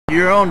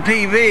You're on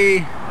TV.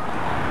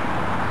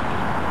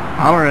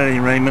 Holler at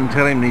him, Raymond.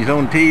 Tell him he's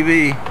on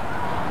TV.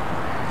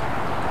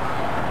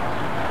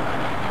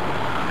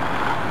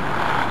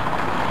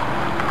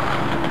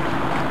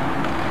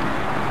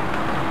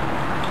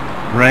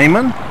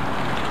 Raymond?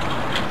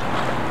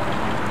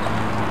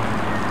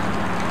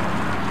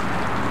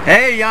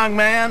 Hey, young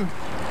man.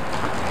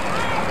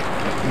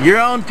 You're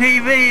on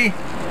TV.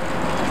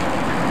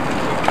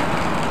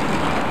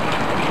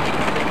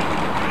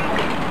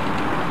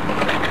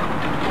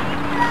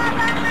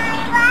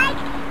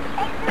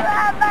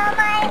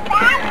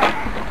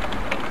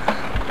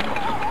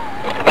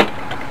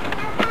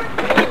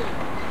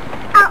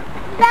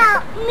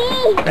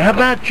 How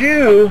about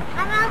you?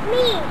 How about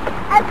me?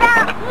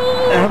 About me?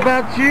 How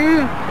about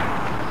you?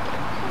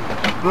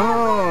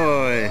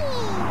 Boy.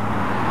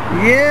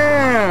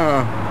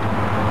 Yeah.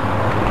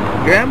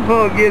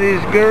 Grandpa get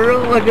his girl.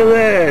 Look at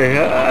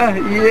there.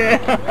 Yeah.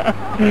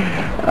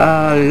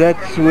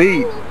 That's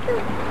sweet.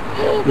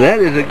 That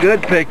is a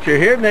good picture.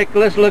 Here,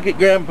 Nicholas, look at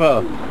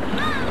Grandpa.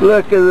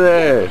 Look at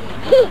there.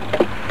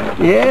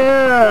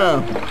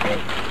 Yeah.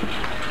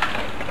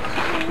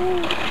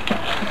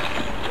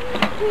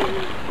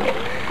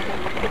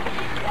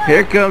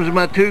 Here comes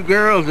my two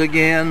girls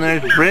again.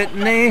 There's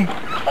Brittany,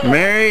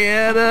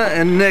 Marietta,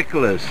 and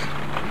Nicholas.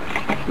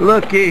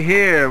 Looky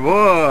here,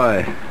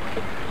 boy.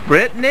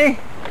 Brittany?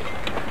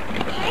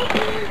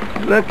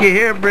 Looky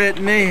here,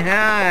 Brittany.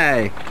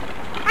 Hi.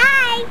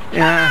 Hi.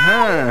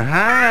 Uh-huh.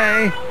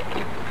 Hi.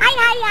 Hi,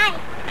 hi, hi.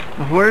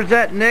 Where's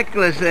that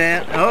Nicholas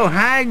at? Oh,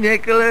 hi,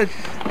 Nicholas.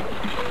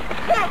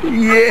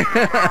 Yeah.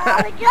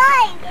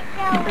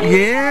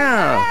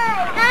 Yeah.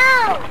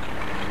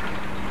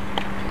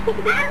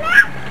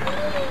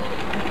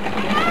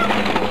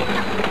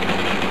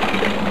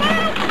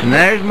 And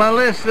there's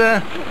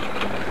Melissa.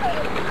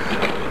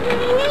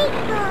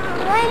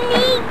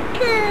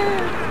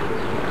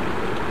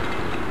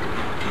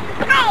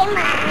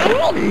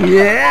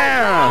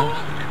 Yeah.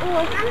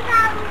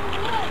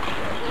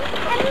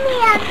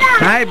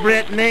 Hi,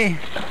 Brittany.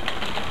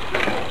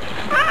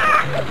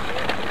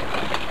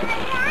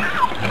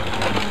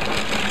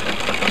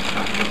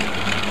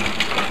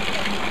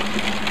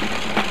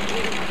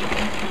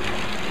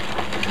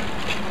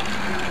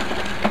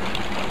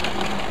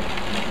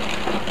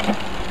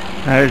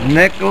 There's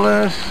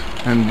Nicholas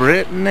and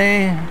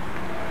Brittany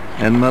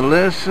and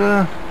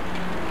Melissa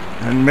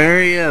and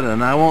Marietta,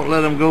 and I won't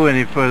let them go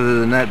any further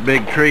than that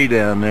big tree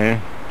down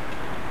there.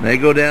 They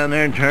go down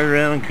there and turn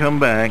around and come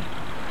back.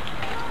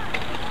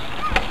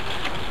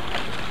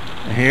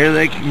 Here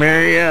they,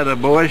 Marietta,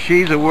 boy,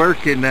 she's a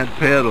working that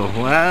pedal.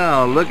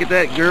 Wow, look at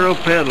that girl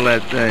pedal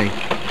that thing.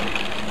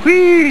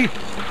 Whee!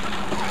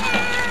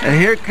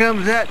 And here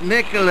comes that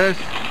Nicholas.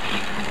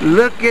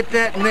 Look at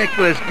that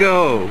Nicholas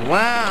go.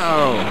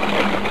 Wow.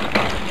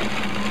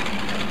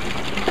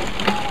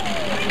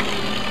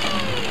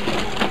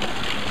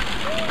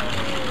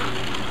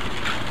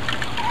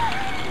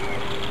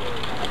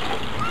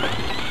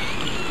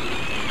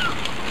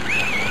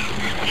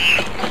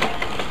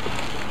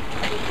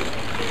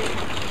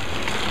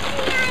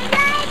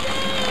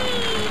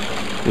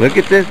 Look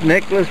at this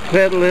Nicholas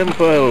pedaling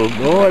pedal.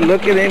 Boy,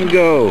 look at him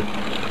go.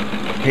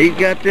 He's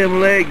got them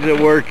legs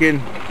a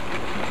working.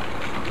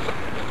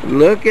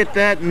 Look at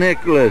that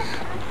Nicholas.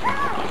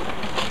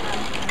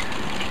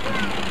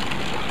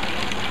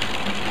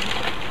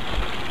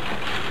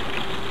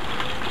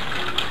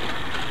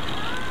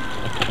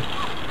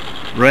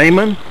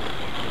 Raymond?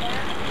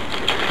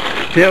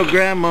 Tell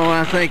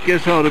Grandma I think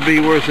this ought to be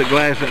worth a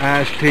glass of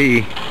iced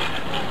tea.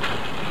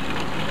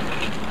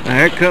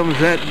 There comes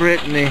that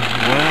Brittany.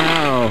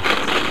 Wow.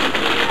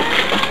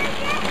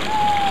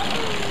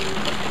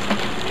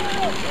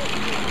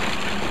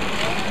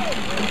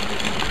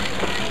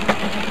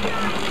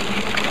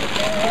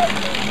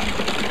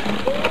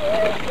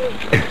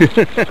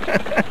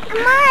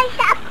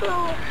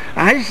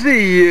 I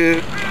see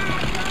you.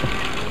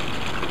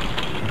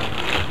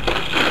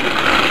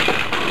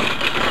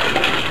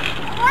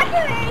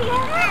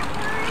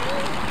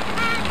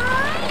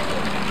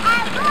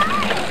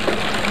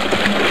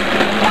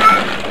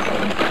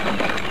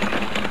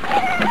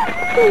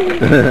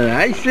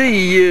 I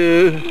see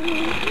you.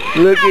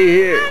 Looky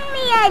here.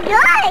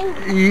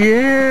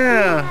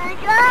 Yeah.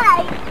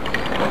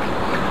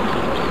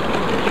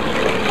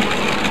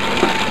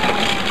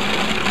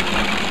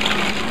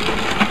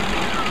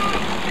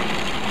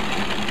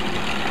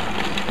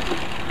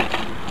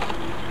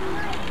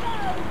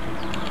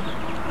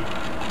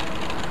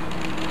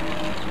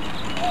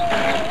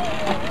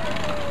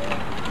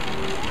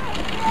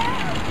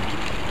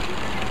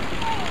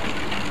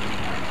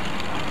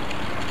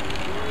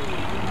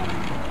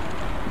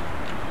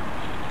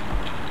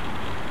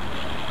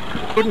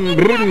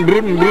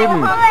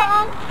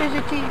 Here's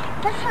your teeth.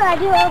 That's what I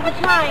do all the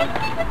time.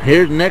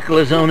 Here's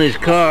Nicholas on his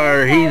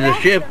car. He's a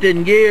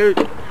shifting gear,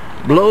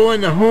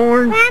 blowing the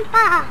horn.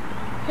 Grandpa.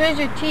 Here's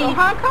your tea.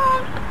 Hong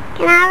Kong.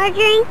 Can I have a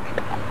drink?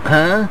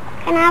 Huh?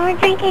 Can I have a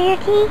drink of your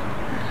tea?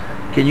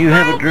 Can you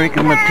have a drink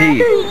of my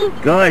tea?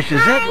 Gosh, is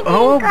that...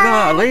 Oh,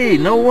 golly.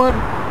 Know what?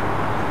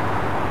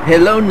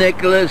 Hello,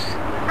 Nicholas.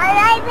 I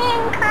like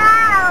being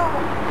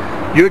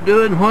cow. You're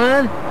doing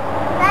what?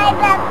 Like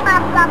the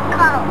Papa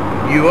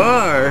cow. You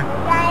are?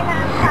 Like the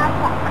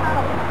Papa cow.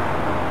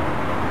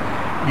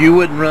 You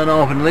wouldn't run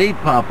off and leave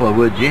Papa,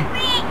 would you?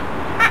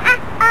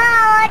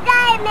 Oh,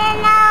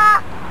 diamond.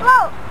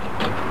 Whoa.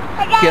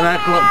 Can I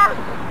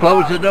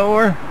close the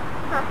door?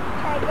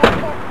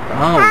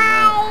 All right.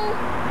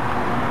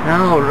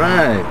 All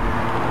right.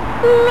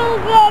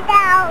 Get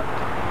out.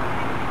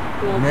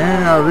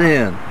 Now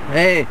then.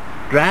 Hey,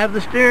 drive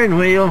the steering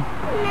wheel.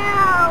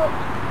 No.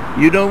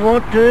 You don't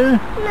want to?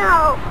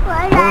 No.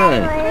 Why?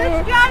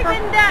 Who's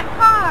driving that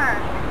car?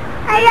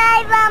 I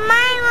like my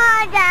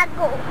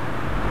motorcycle.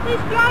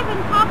 Who's driving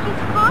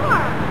Papa's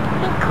car?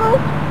 Cool.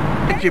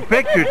 Get your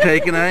picture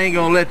taken, I ain't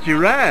gonna let you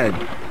ride.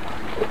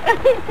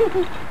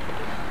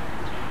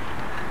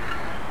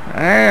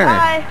 There.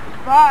 Bye.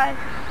 Bye.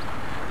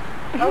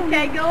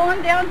 Okay, go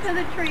on down to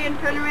the tree and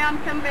turn around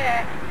and come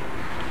back.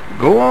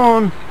 Go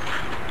on.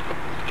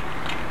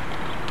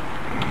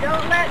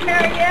 Don't let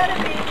Marietta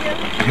beat you.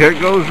 Here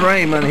goes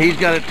Raymond. He's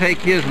got to take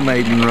his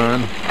maiden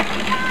run.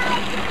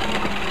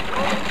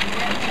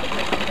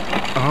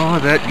 Oh,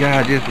 that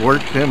guy just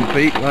works them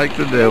feet like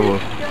the devil.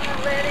 He's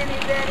gonna let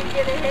anybody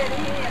get ahead of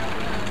him.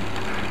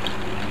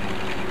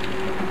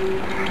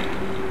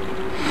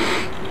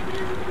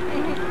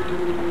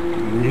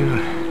 You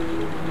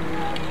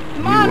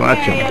Come on, watch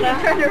him.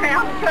 Marietta. Turn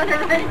around.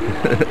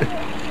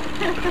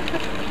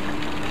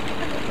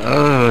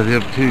 Oh,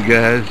 them two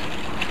guys.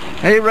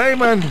 Hey,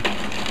 Raymond.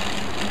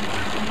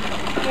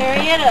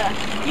 Marietta,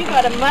 you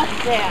got a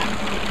mustache.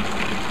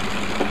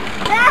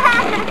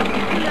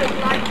 You look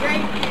like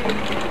grape juice.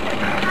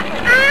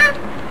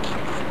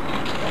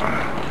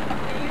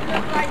 You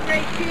look like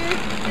grape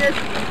juice. Does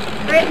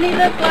Brittany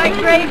look like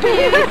grape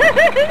juice?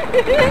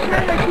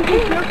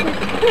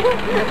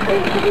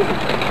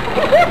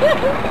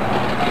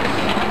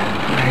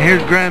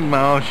 Here's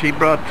Grandma. She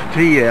brought the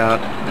tea out.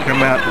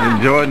 Come out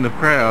and join the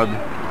crowd.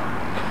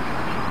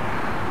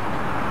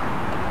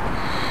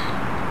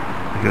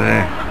 Look at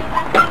that.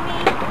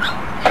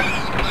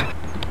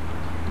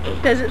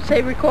 Does it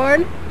say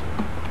record?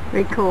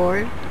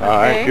 Record. All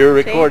right, Okay,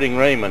 you're see? recording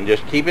Raymond.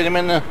 Just keep him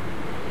in the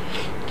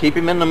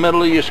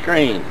middle of your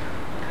screen.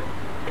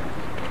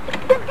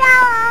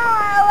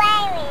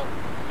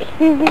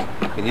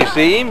 Can you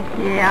see him?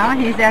 Yeah,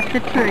 he's at the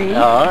tree.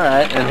 All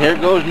right, and here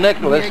goes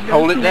Nicholas. Here goes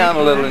Hold it down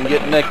a little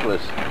Nicholas. and get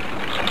Nicholas.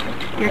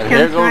 Here And comes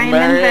here goes Raymond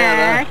Marietta.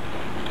 back.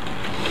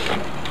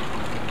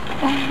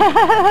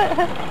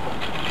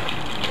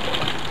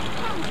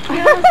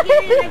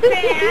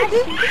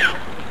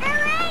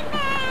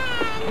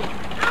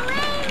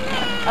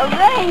 A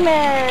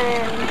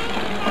Raymond!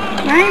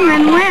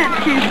 Raymond went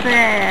too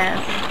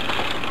fast.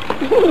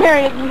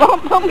 Maria's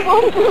bump, bump,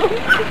 bump.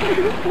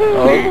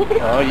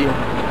 Oh, you.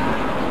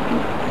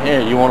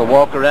 Here, you want to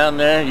walk around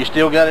there? You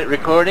still got it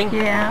recording?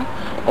 Yeah.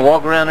 I'll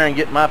walk around there and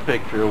get my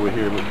picture over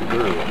here with the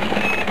girl.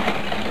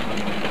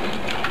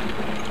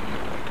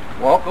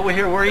 Walk over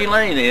here where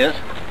Elaine is.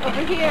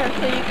 Over here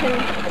so you can...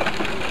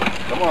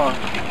 Come on.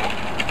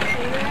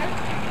 See there?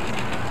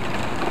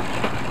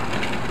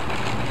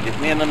 Get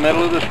me in the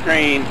middle of the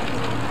screen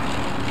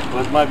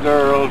with my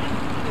girls.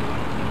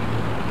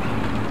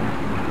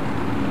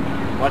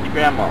 Watch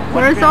Grandma. Watch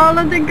Where's Grandma. all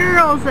of the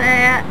girls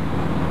at?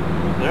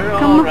 They're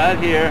Come all on. right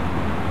here.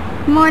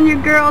 Come on, you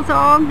girls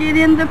all get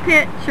in the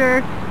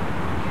picture.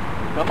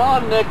 Come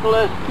on,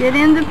 Nicholas. Get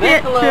in the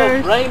Nicholas,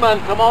 pictures.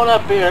 Raymond, come on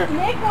up here.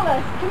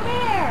 Nicholas, come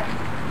here.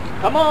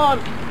 Come on.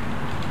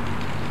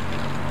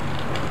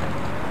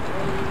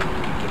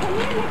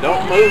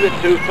 Don't move it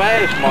too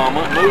fast,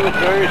 Mama. Move it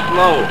very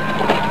slow.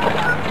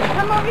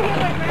 Come over here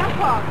with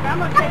Grandpa.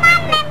 Grandma, take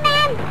your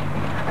picture.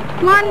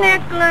 Come on,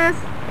 Nicholas.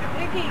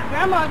 Vicky,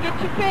 Grandma, get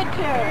your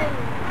picture.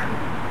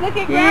 Look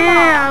at Grandma.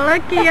 Yeah,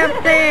 looky up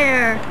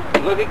there.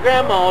 Look at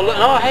Grandma. Look.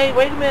 Oh, hey,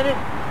 wait a minute.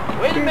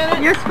 Wait a minute.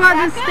 You're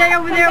supposed to stay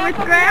over there with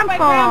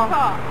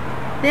Grandpa.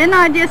 Then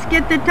I just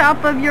get the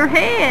top of your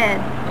head.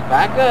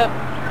 Back up.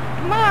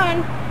 Come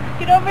on.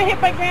 Get over here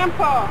by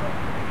Grandpa.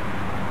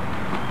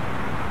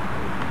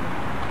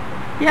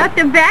 You have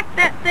to back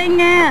that thing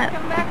up.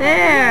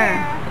 There.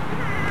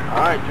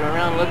 All right, turn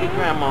around and look at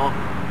Grandma.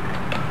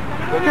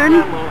 Look at Turn,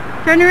 Grandma.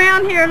 turn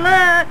around here,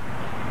 look.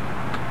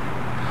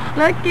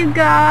 Look, you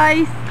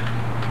guys.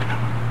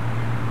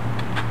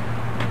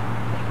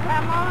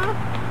 Grandma?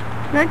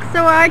 Look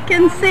so I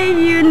can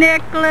see you,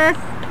 Nicholas.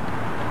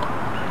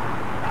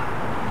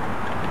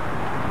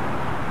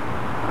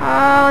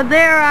 Oh,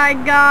 there I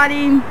got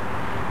him.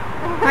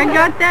 I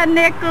got that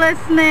Nicholas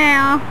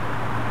now.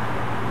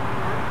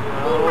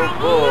 Oh,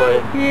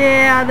 boy.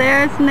 Yeah,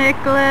 there's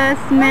Nicholas,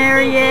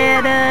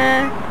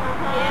 Marietta,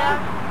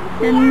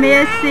 and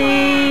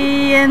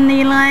Missy, and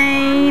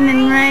Elaine,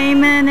 and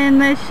Raymond, and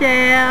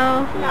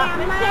Michelle. Not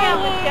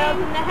Michelle.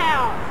 Michelle's in the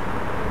house.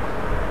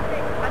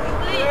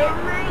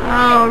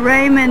 Oh,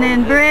 Raymond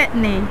and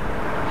Brittany.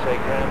 Say,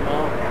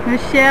 Grandma.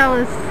 Michelle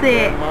is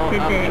sick Grandma, I'm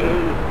today.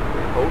 through.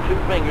 Hold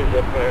your fingers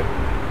up there.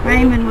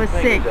 Raymond was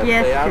Hold sick your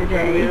fingers up. Say, I'm 2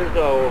 yesterday. years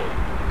old.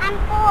 I'm I'm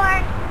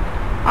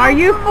 4. Are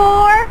you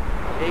 4?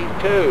 He's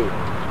 2.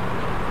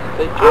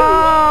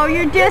 Oh,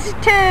 you're just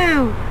 2.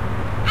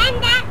 I'm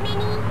that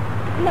many.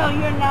 No,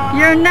 you're not.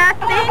 You're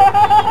nothing?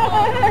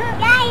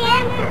 Yeah, I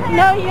am.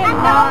 No, you're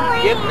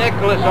not. Get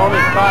Nicholas on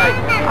his bike.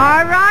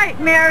 All right,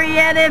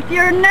 Marietta, if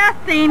you're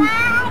nothing.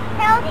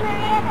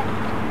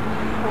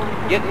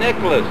 Get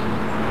Nicholas.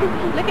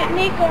 Look at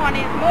Nico on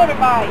his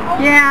motorbike.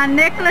 Yeah,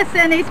 Nicholas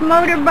and his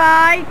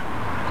motorbike.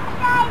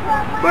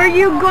 Where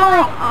you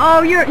going?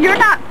 Oh, you're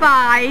not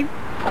 5.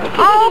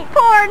 Oh,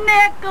 poor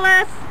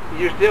Nicholas.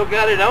 You still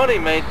got it on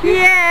him, ain't you?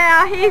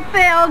 Yeah, he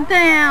fell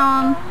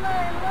down.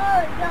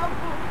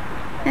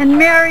 And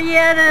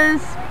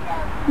Marietta's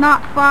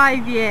not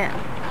 5 yet.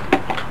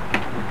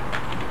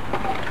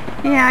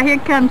 Yeah, here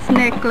comes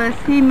Nicholas.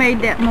 He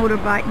made that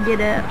motorbike get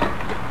up.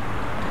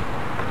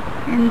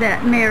 And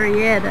that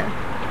Marietta.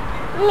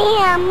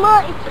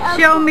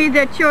 Show me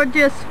that you're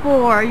just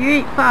 4. You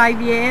ain't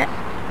 5 yet.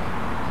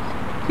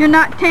 You're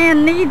not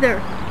 10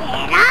 neither.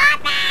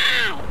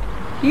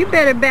 You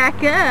better back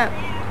up.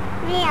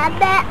 Yeah,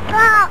 back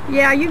up.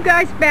 Yeah, you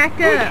guys back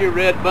up. Push your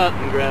red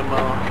button, Grandma.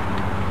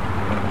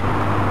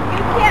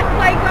 You can't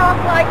play golf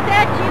like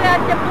that. You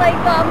have to play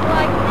golf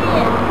like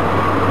this.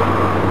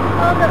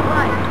 Hold it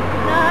like,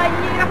 no,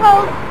 you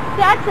hold,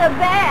 that's a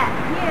bat.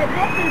 Here,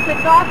 this is a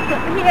golf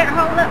club. Here,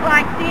 hold it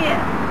like this.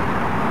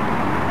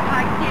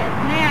 Like this.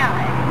 Now,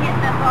 hit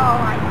the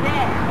ball like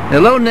that.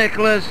 Hello,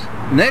 Nicholas.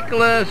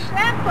 Nicholas.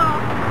 Grandpa.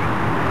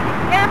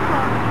 Grandpa.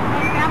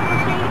 And Grandpa,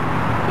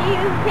 see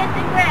you hit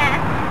the grass.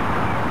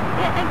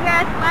 Hit the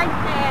grass like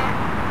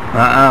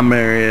that.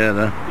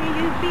 Marietta.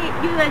 See,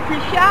 you as a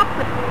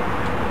shopper.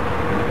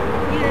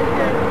 You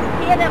just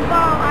hit a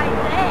ball like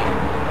that.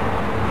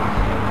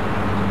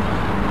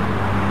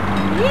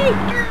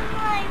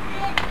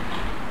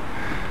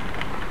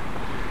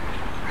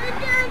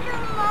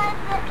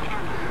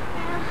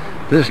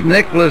 This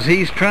Nicholas,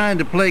 he's trying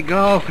to play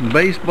golf and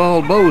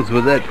baseball both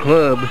with that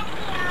club.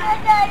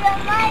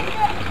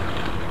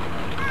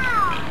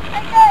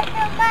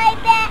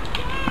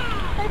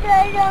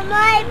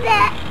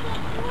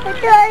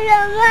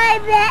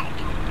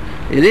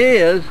 It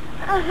is?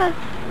 A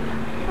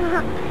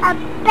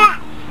bat.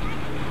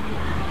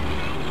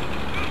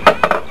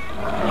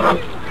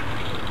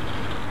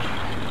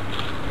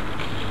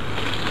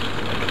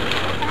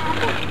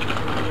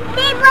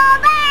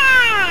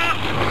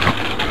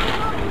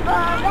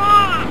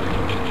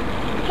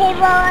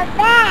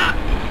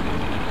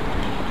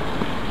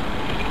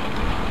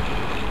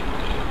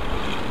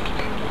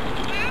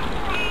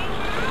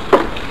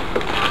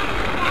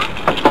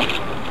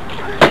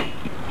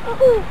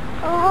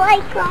 Oh, I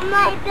got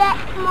my back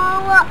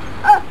more.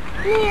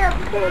 Near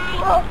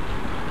people.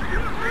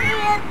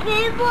 Near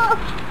people.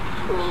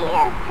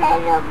 Near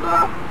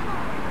terrible.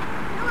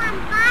 No, I'm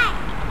fine.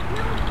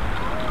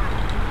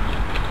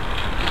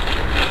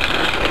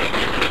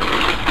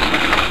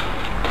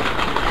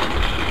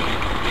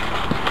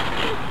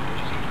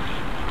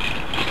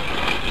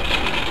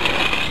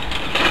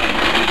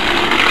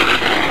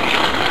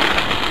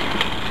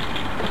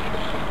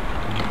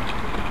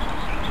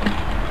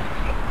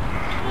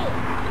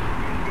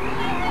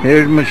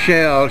 Here's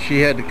Michelle. She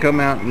had to come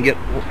out and get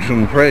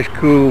some fresh,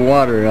 cool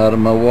water out of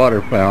my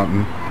water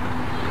fountain.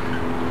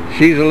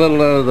 She's a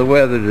little under the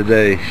weather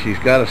today. She's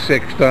got a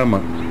sick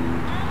stomach.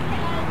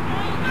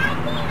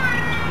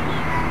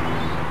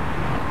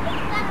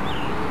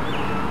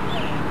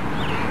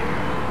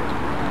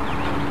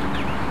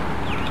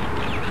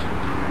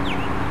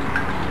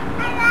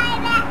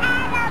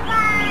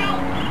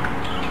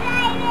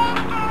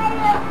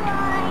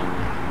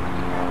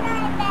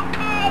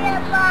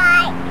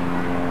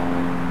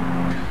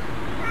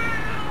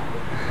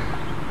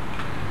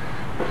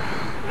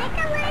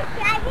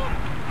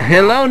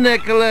 Hello,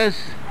 Nicholas.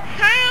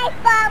 Hi,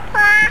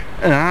 Papa.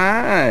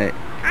 Hi.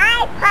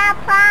 Hi,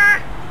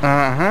 Papa.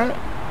 Uh-huh.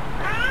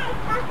 Hi,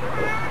 Papa.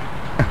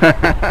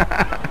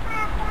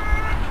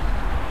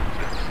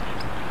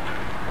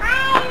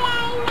 Hi,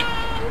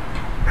 Raymond.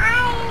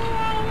 Hi,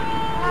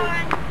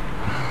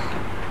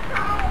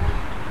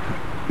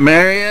 Raymond.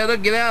 Marietta,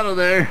 get out of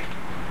there.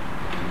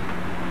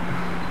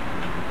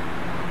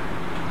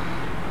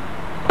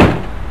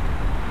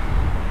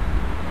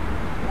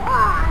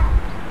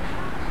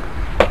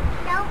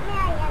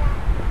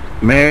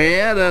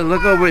 Marietta,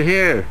 look over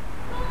here.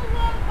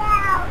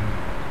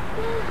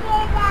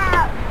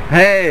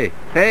 Hey,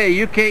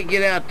 you can't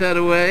get out that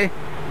way.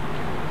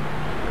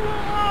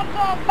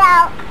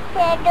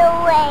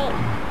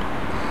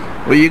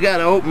 Well, you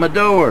gotta open the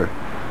door.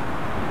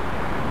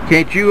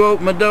 Can't you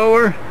open the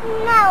door?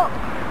 No.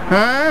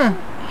 Huh?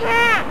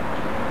 Can't.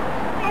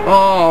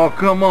 Oh,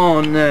 come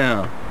on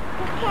now.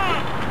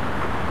 Can't.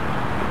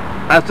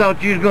 I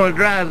thought you was gonna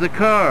drive the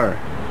car.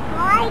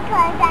 Why?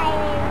 Because I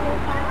live in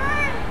the car.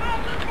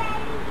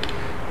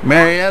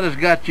 Marietta's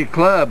got your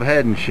club,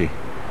 hadn't she?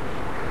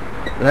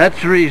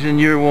 That's the reason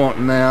you're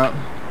wanting out.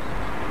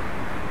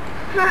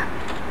 Let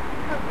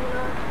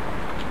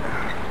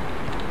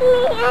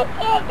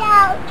me get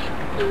out.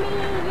 Let me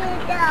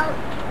get out.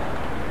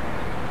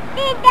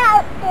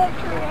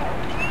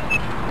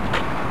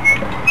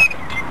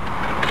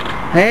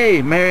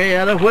 Hey,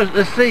 Marietta,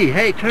 let's see.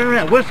 Hey, turn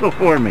around. Whistle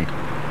for me.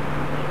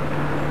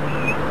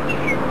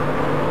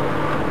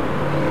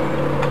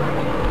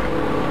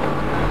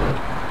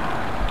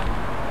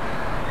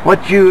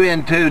 What you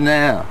into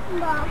now?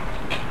 Look.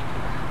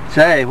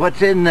 Say,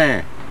 what's in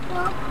there?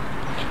 Look.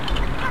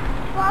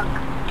 Look.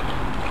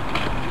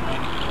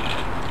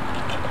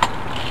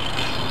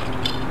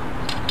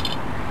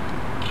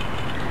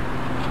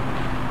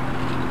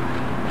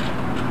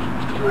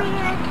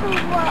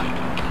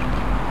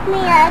 Me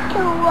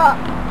to walk.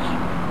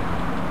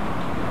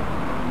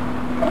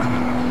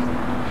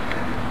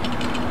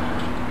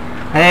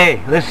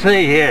 Hey, let's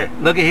see here.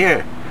 Look at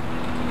here.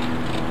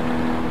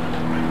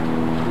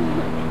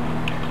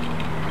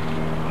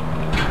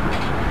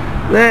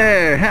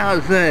 There,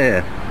 how's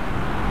that?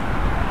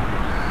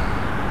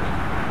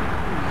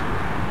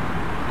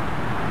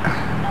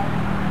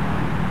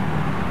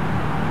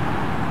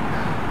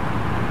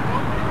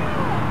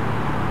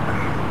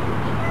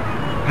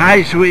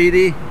 Hi,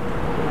 sweetie.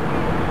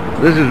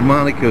 This is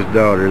Monica's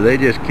daughter. They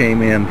just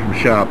came in from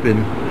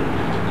shopping,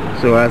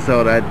 so I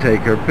thought I'd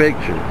take her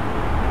picture.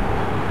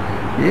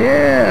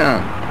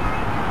 Yeah.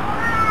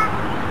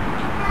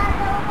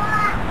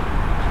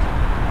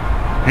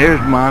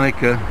 Here's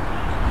Monica.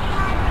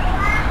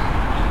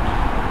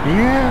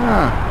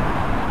 Yeah.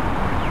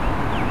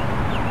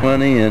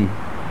 One in.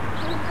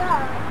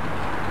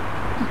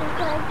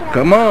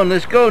 Come on,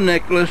 let's go,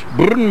 Nicholas.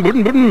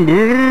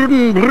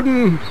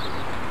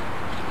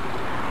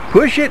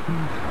 Push it.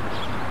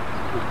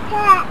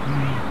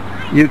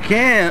 You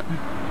can't.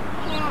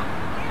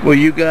 Well,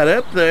 you got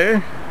up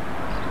there.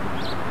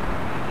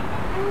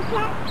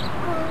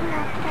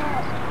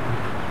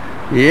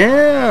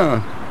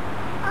 Yeah.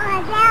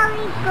 Oh, there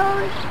he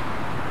goes.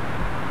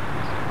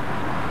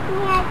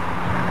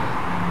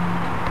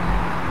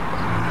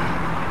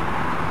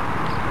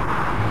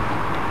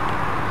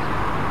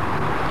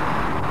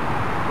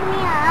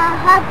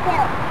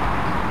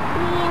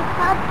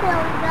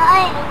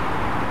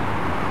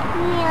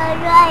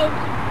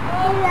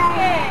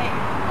 Okay,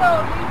 so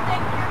you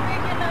think you're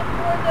big enough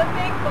for the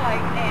big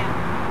bike now?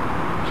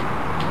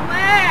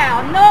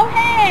 Wow, no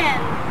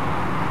hands.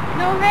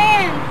 No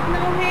hands,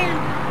 no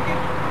hands.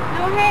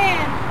 No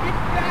hands.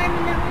 Just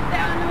driving it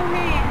without no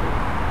hands.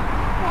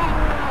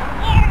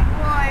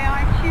 Boy,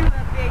 aren't you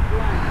a big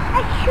one?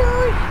 My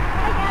shoes.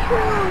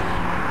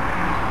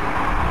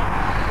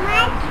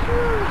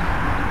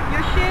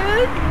 Your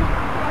shoes?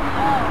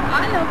 Oh,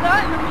 I don't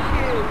got no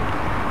shoes.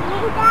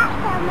 You got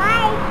some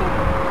my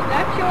shoes.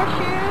 That's your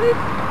shoes?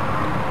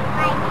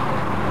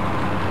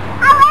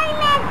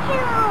 Raymond's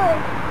shoes.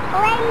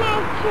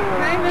 Raymond's shoes.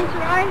 Raymond's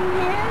riding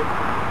his?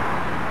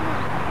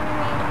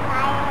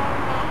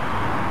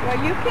 Well,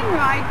 you can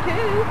ride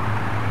too.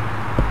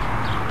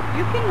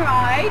 You can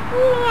ride.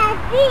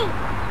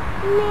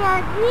 Me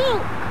a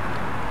drink.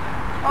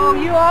 Oh,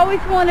 you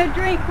always want to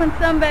drink when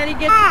somebody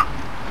gets...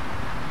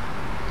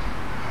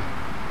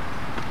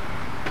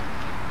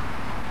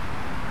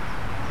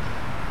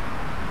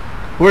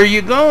 Where are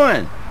you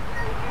going?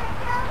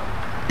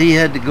 He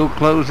had to go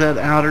close that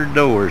outer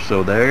door,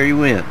 so there he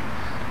went.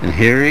 And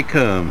here he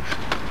comes.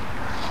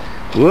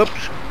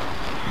 Whoops.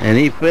 And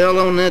he fell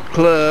on that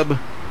club.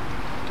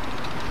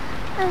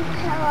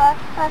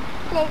 A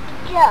big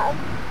jug.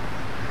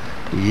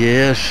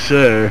 Yes,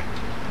 sir.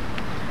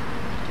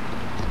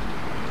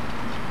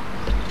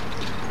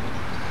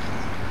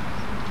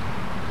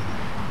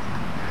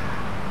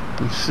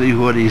 Let's see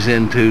what he's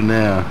into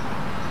now.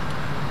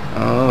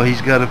 Oh,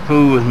 he's got a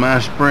fool with my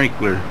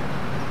sprinkler.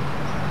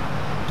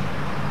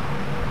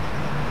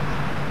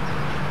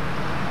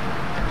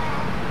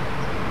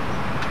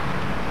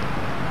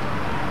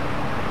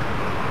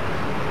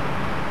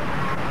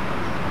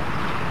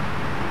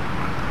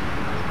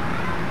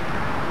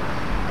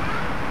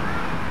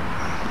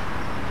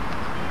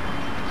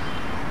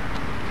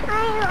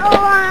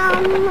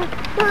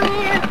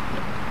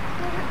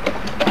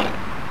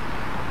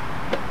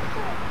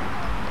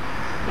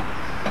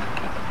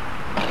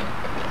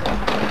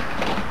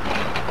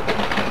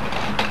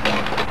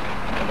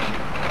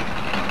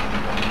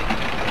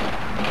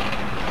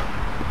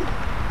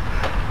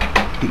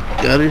 He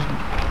got his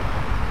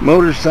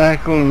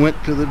motorcycle and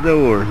went to the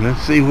door.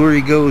 Let's see where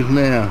he goes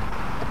now.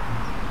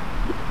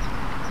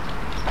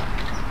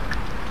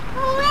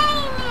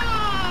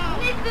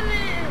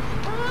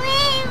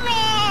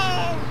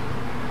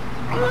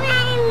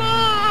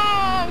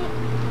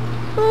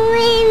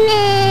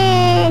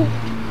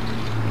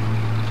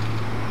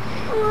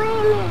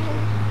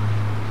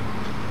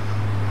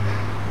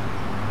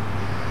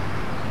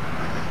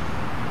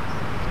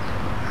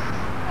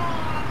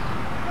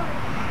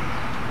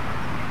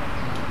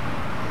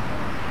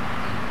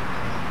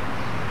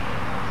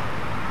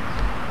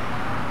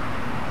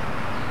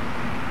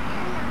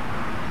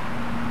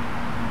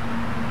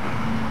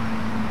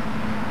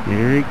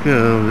 Here he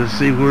comes. Let's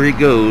see where he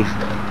goes.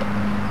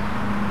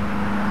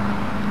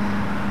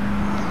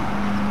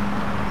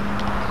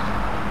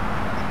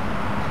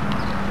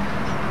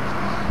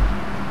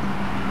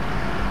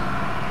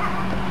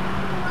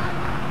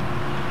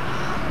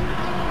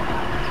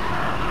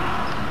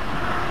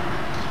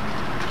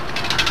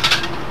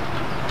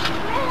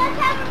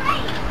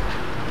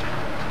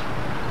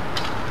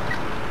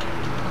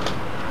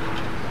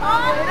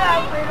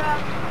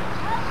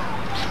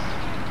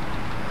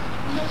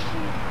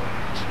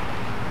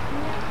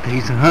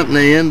 He's hunting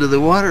the end of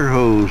the water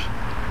hose.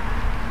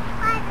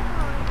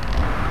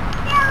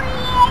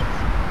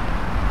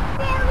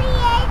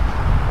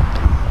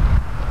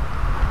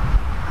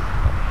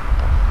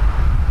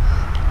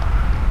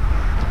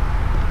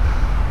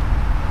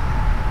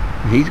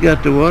 He's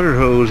got the water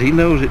hose. He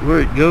knows it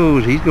where it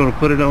goes. He's going to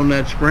put it on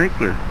that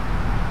sprinkler.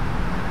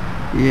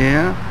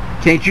 Yeah.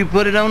 Can't you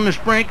put it on the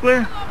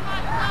sprinkler?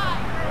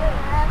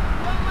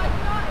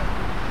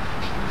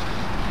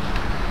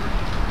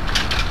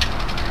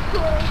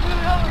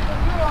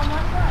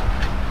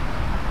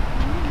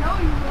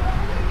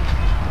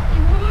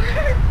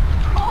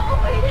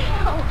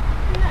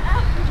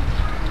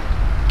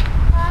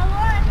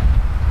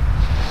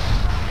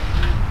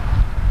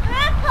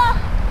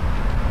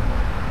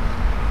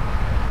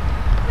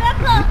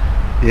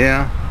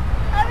 Yeah.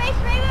 I raced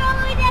right all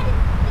the way down to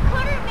the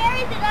corner of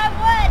Mary's and I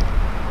won.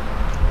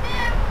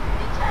 Then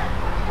you tried to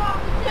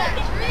push off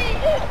the tree.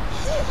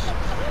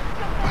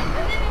 And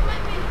then it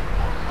went me.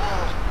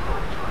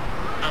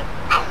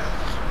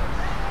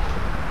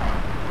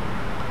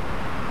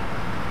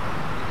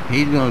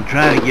 He's going to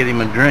try to get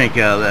him a drink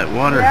out of that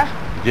water. Yeah.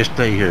 Just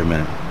stay here a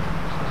minute.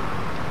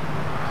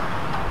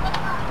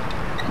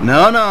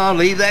 No,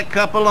 leave that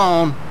cup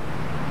alone.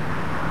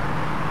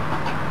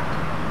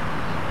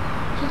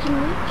 Did you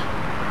reach?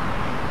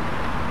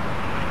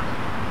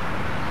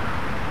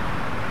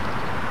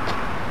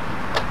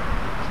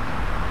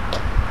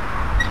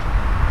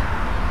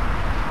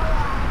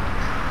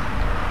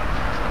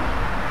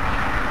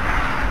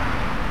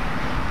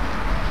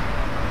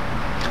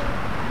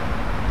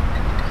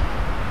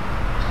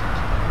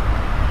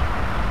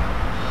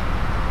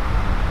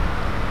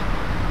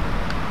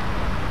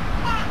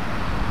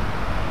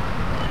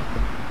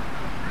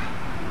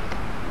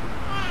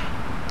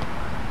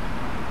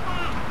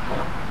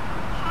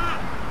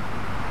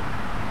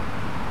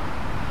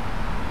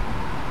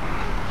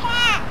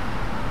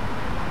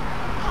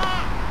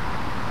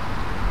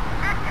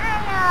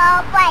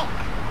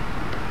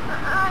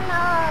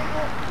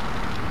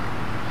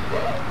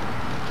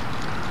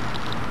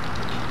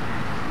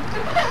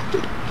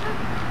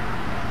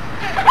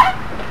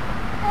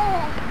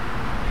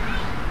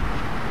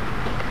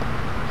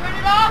 Turn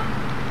it off.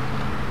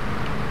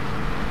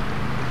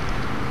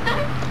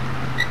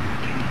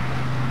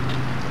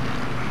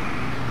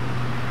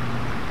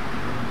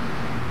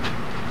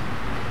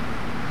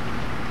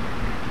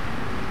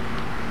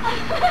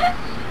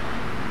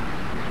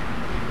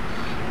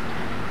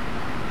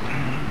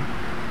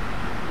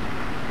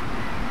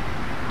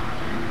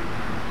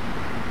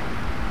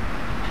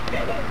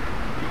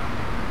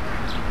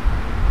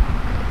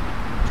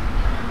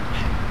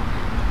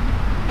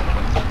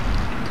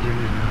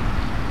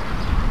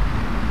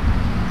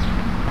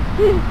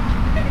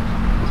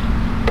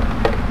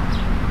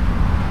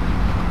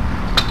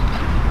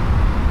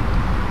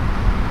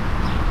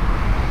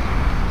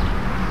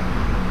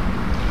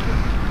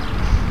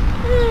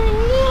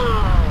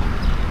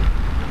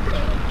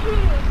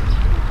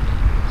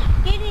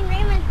 Getting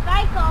Raymond's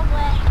bike all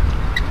wet.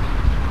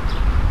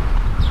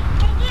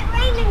 Hey, get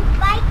Raymond's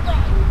bike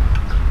wet.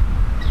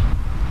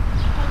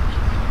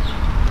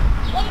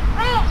 Get it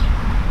wet.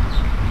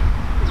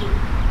 You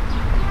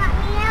want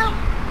me to help?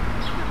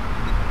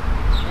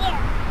 Here.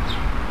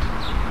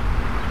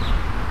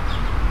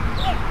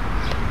 Here.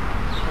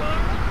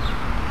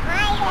 I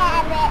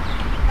have it.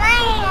 I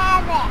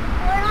have it.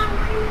 Put on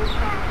Raymond's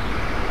bike.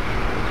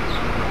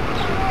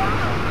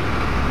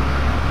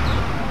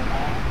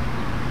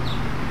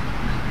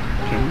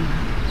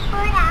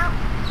 Pour it out.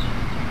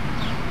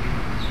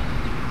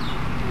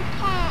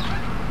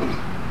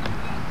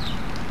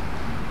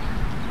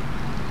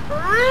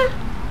 Okay.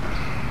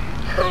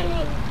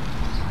 Honey.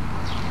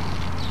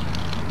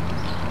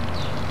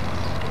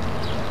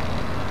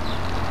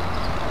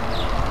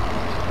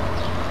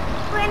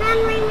 Put on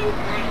Raymond's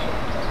bike.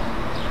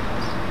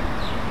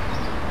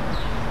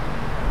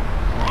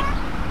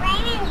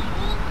 Raymond's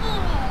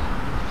eating it.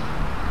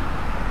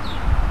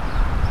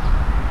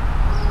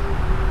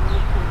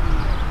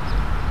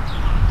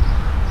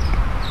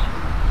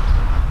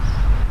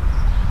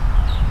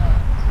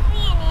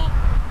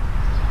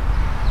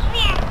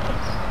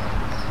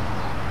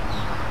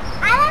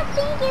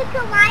 You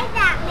can ride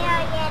that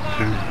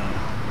million.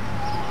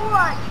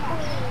 Watch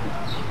me.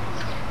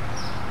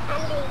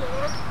 I'm digging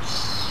it.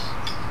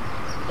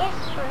 This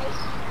way.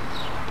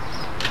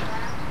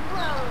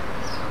 Whoa.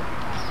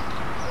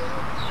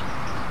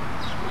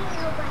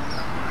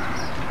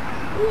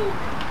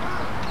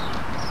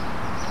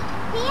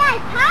 See, I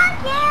caught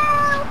you.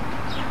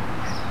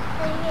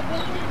 So you're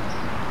digging.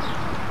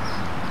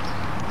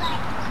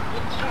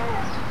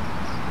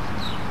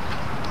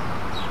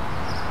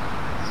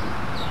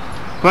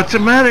 What's the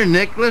matter,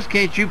 Nicholas?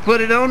 Can't you put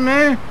it on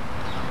there?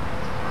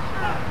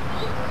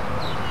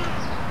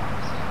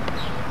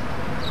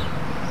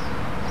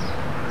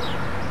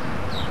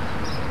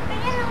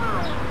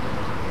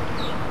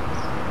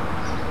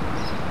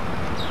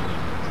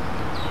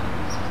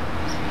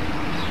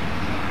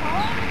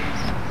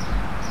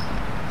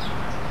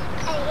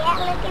 Oh, yeah,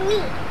 look at me.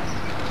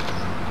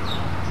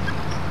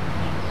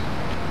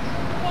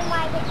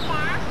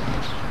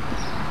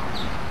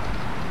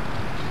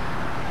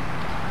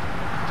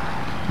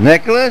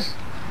 Nicholas?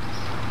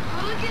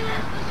 Oh, look at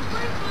that, the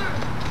sprinkler.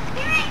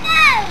 Here it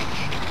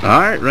goes.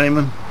 All right,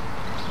 Raymond.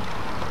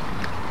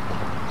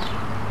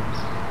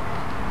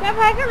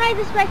 Grandpa, I can ride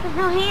this bike with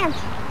no hands.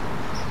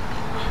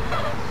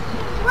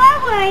 Where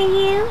were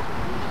you?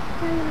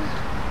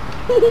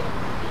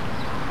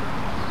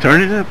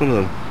 Turn it up a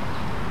little.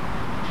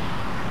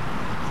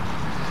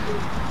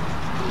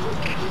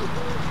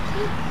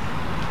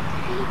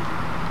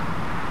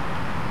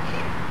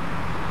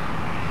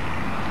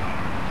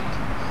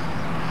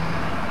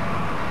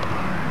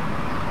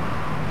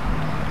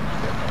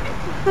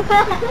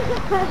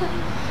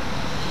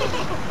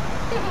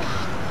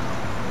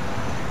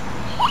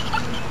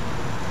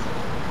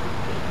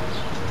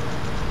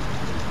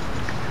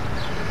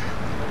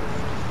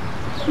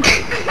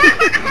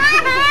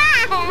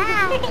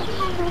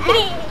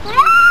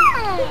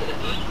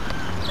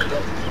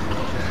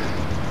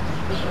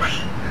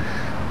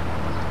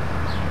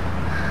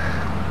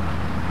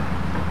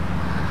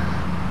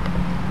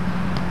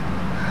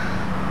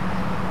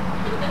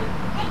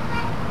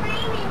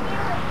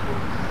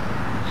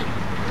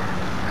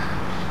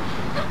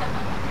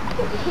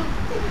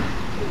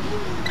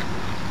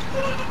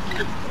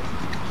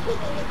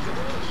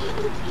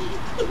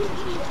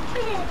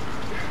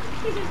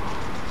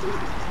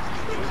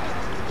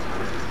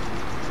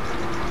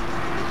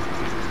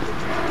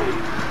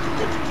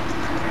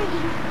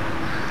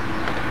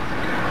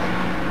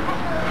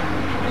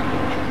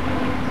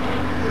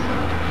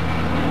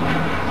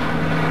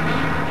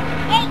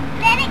 Hey,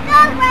 let it go,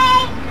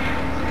 Ray.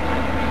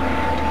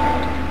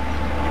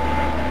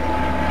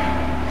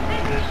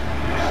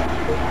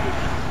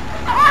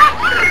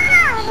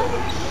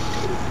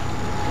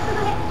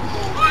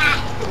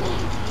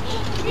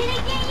 Did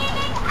it get you?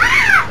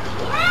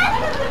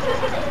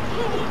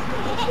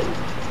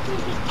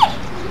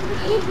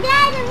 He's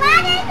got to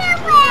run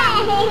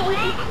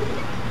away.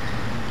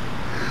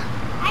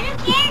 I don't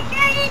care,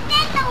 turn it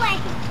this way.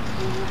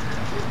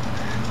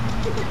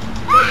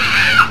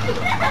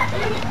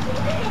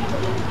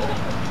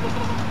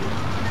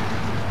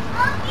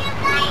 Oh, you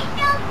guys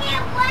don't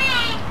get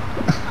wet.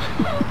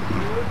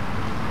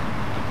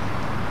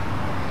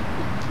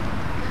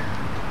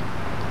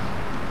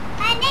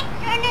 And Nick,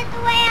 turn it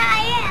the way I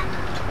am.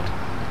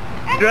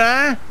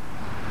 Dry?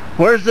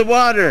 Where's the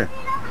water?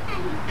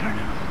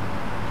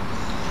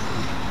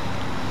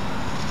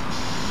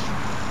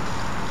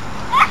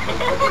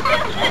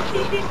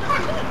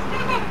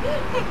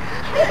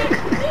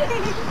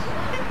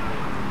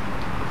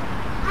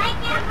 I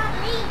can't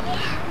believe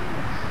it.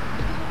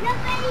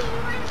 Nobody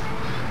wants